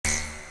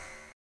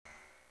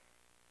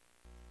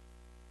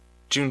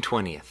June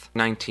 20th,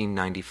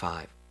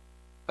 1995.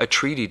 A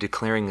treaty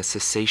declaring a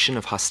cessation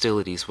of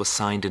hostilities was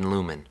signed in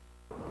Lumen,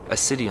 a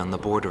city on the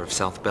border of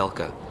South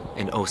Belka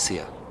and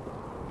Osea.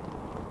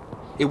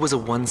 It was a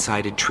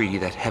one-sided treaty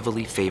that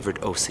heavily favored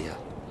Osea.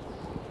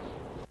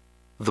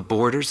 The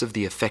borders of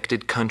the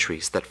affected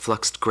countries that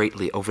fluxed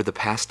greatly over the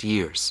past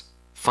years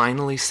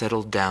finally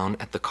settled down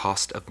at the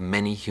cost of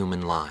many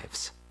human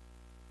lives.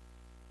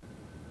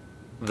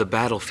 The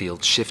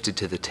battlefield shifted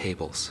to the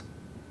tables,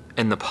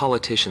 and the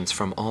politicians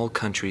from all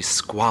countries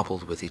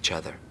squabbled with each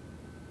other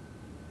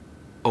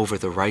over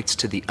the rights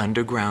to the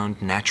underground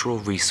natural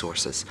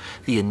resources,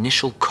 the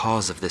initial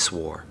cause of this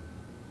war.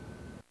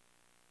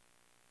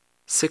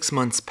 6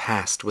 months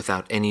passed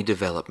without any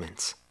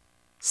developments,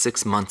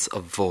 6 months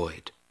of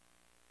void.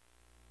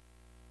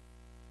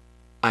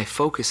 I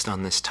focused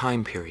on this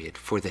time period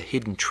for the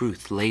hidden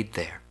truth laid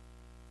there,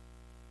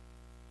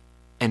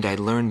 and I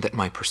learned that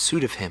my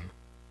pursuit of him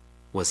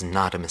was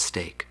not a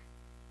mistake.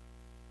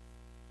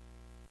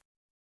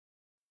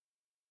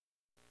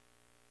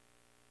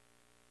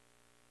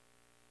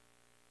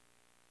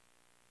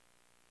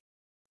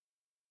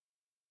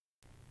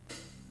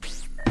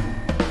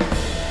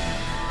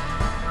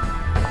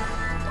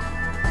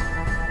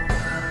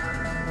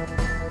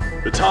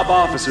 The top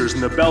officers in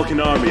the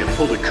Belkan army have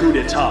pulled a coup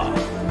d'etat.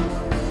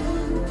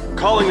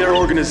 Calling their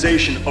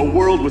organization a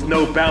world with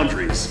no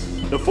boundaries,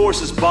 the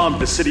forces bombed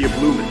the city of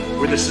Lumen,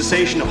 where the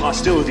cessation of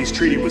hostilities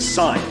treaty was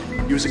signed,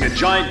 using a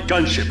giant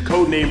gunship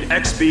codenamed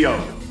XBO.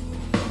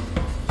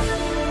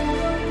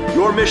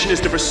 Your mission is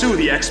to pursue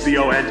the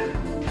XBO and...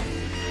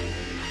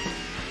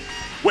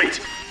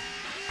 Wait!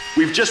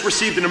 We've just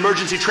received an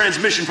emergency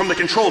transmission from the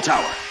control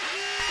tower.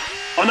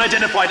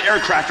 Unidentified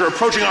aircraft are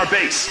approaching our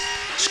base.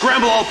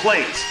 Scramble all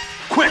planes!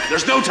 Quick,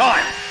 there's no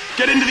time!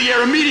 Get into the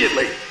air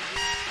immediately!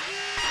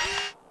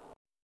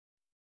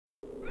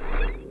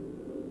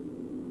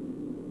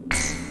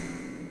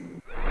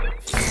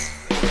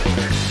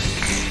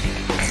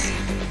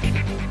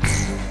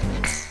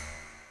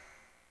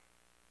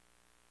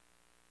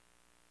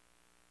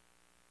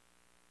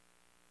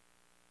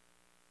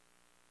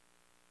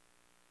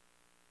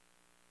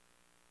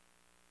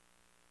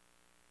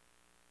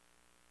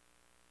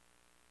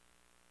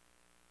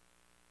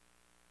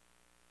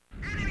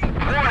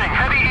 Warning,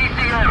 heavy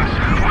ECMs.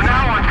 We're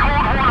now on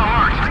Code 1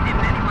 alert.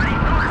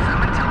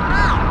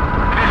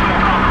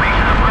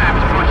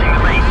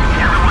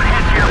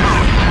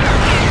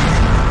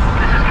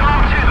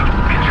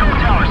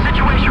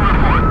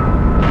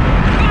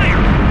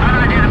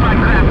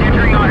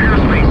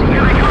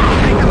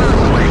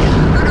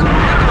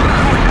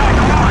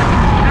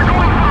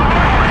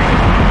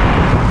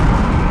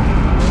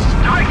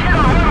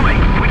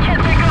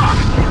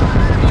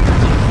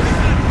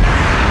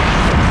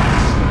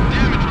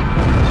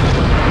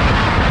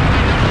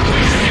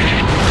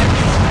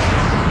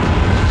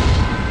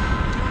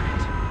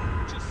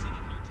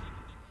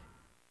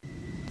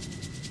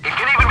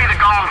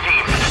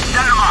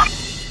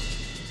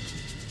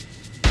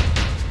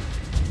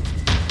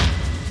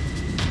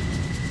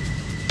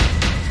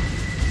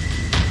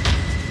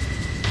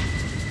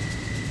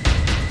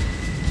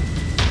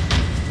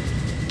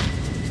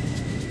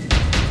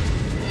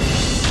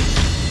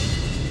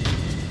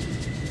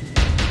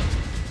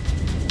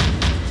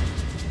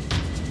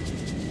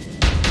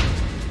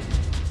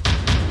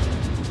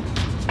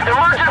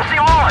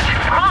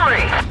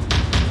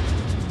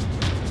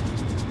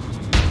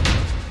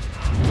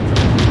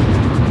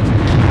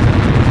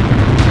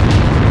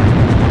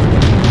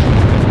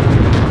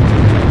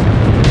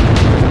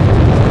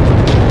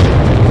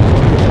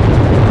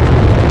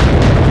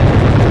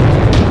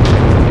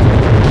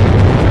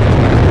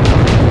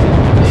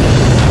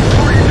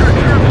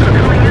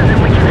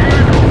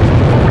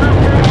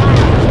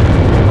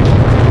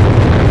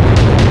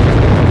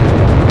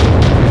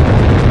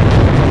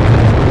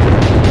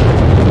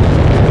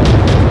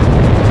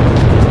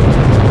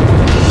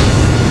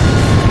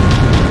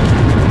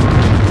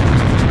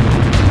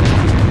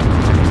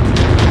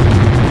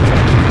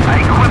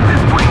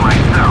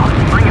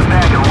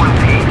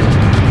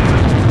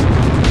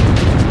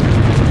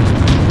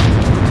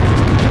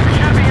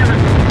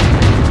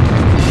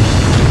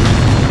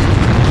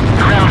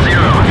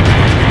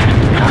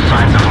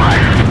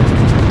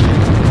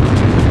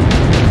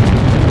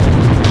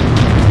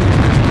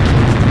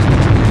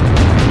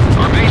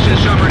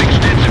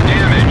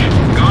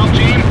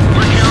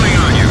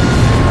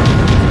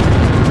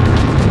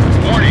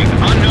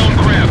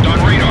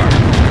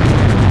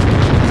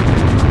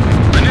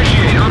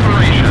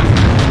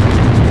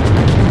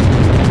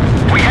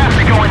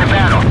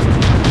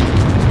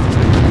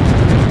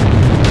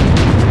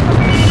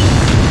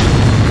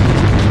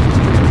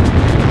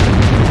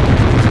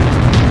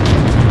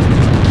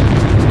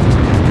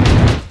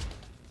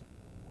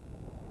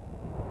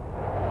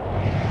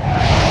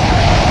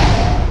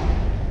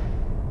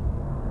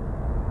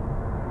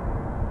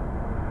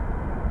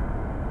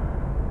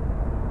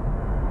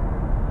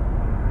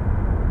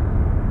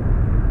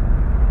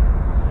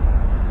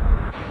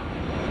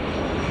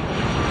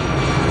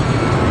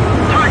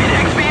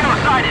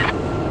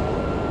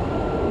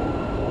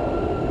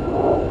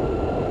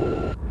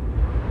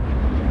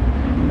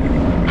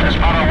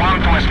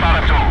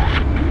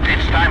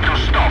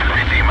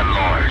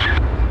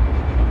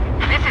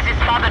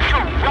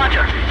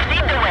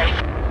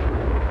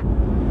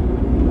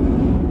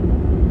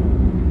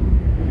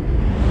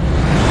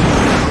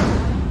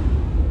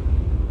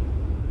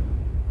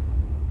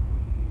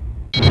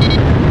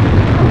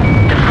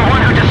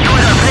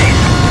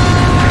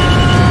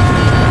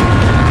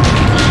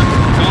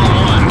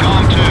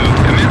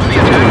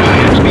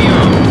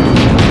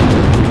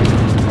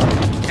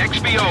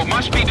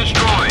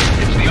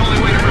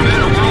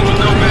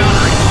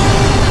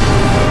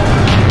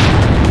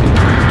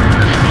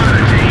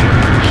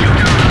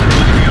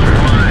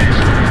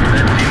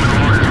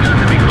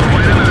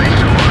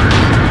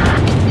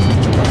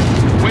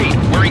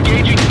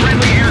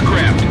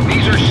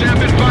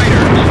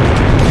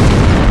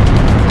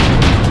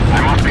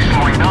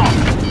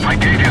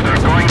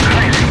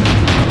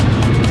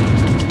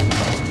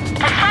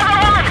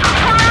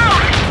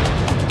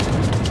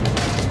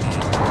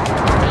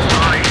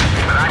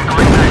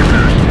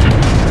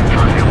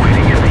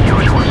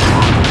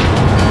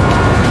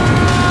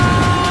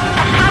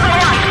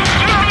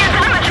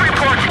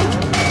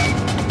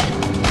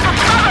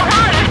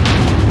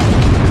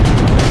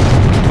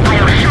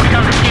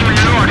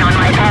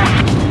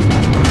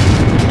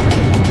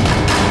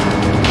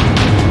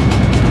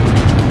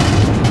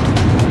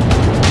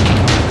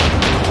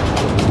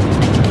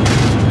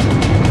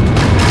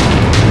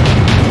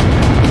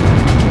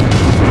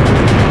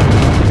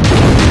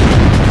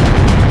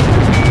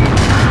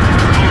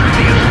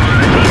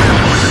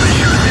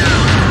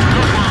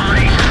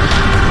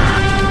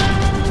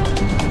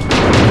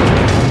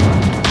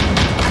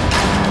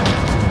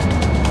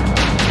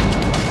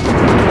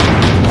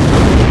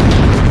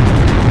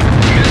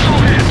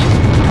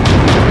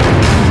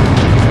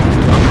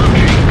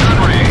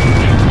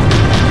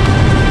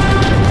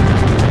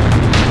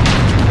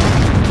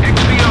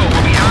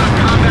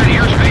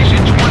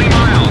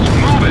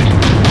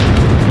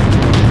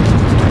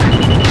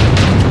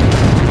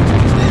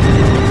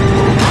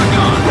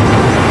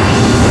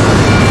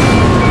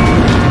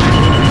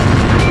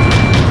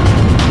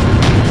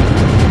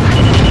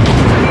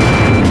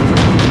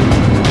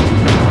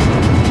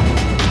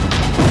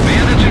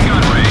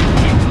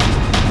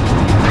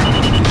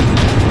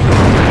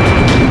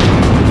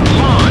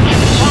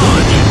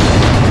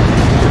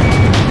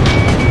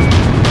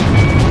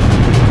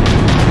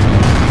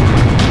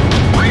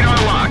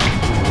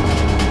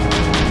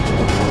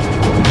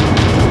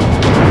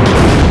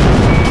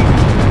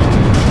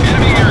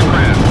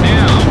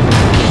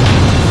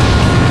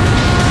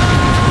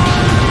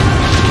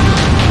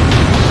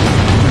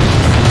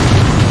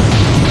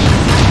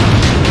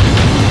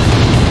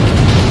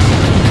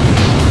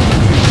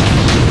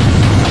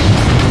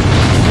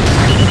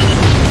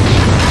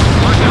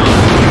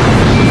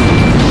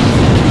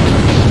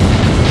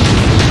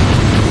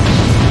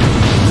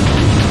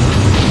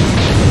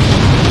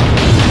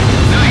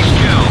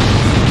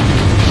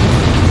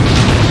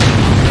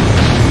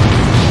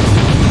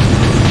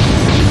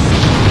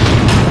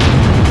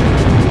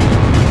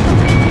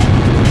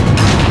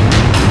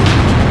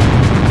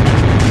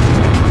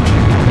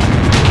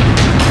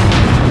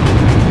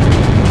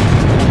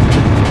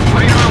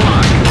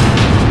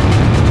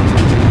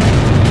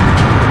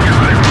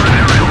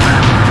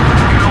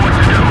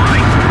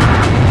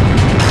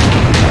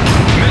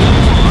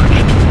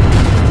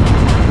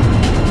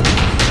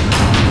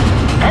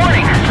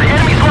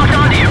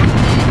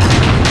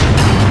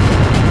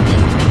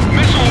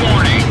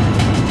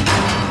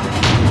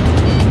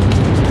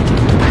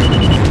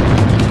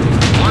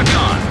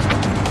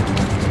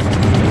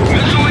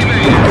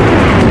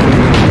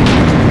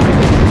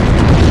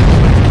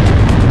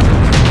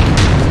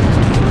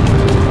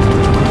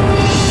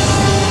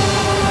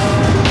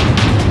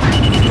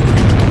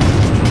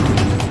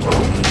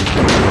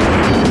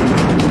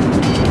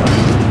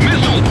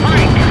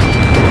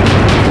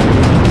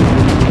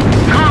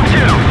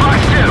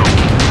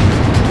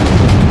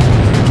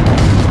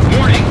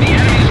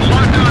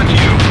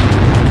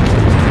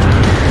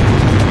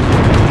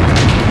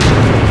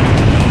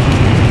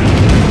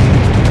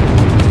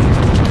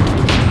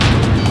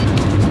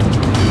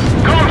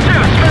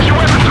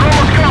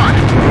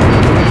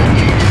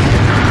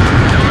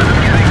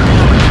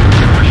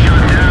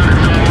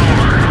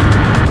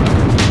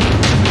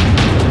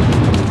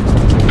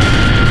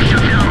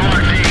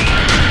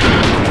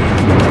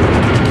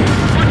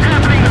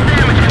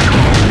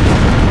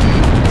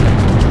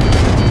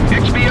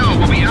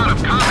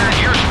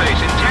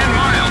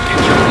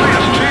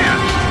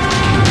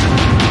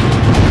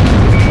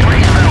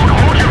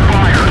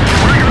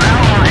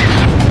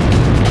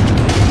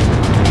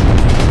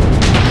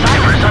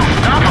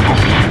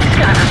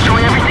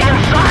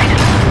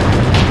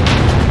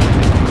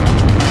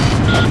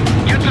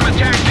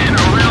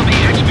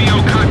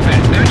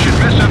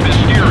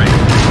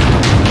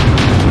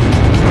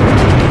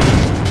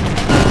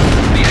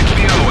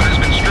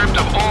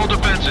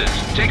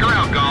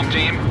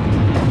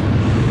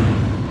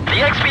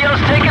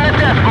 XBO's taking a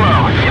death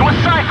blow. It was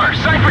Cypher.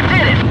 Cypher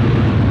did it.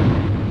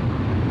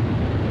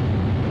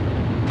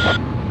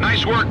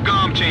 Nice work,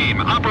 GOM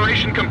team.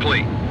 Operation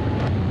complete.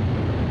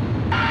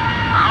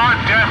 Our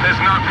death is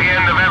not the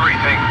end of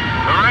everything.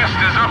 The rest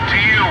is up to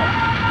you.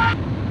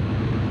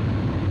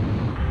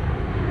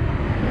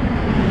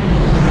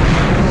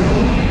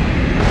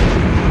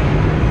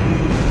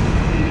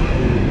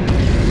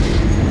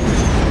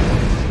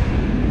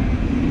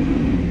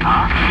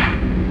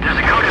 There's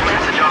a coded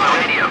message on the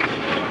radio.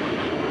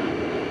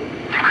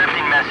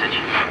 Decrypting message.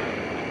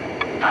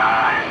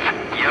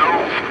 Yo,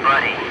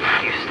 buddy.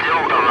 You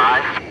still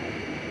alive?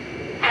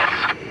 Yes.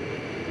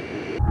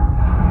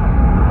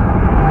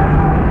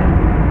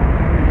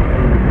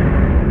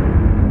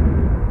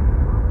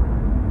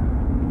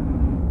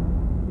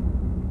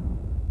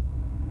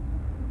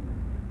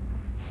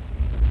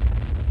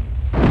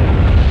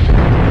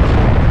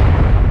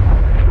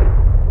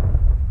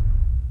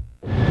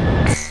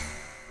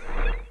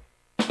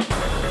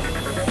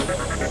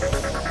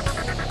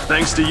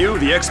 Thanks to you,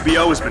 the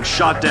XBO has been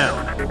shot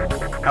down.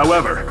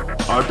 However,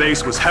 our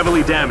base was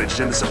heavily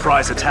damaged in the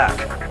surprise attack.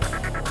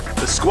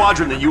 The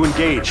squadron that you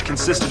engaged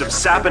consisted of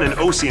Sappan and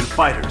Osean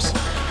fighters.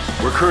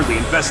 We're currently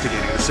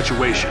investigating the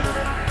situation.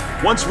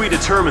 Once we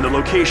determine the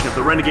location of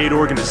the renegade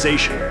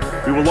organization,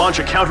 we will launch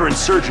a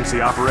counterinsurgency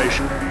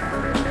operation.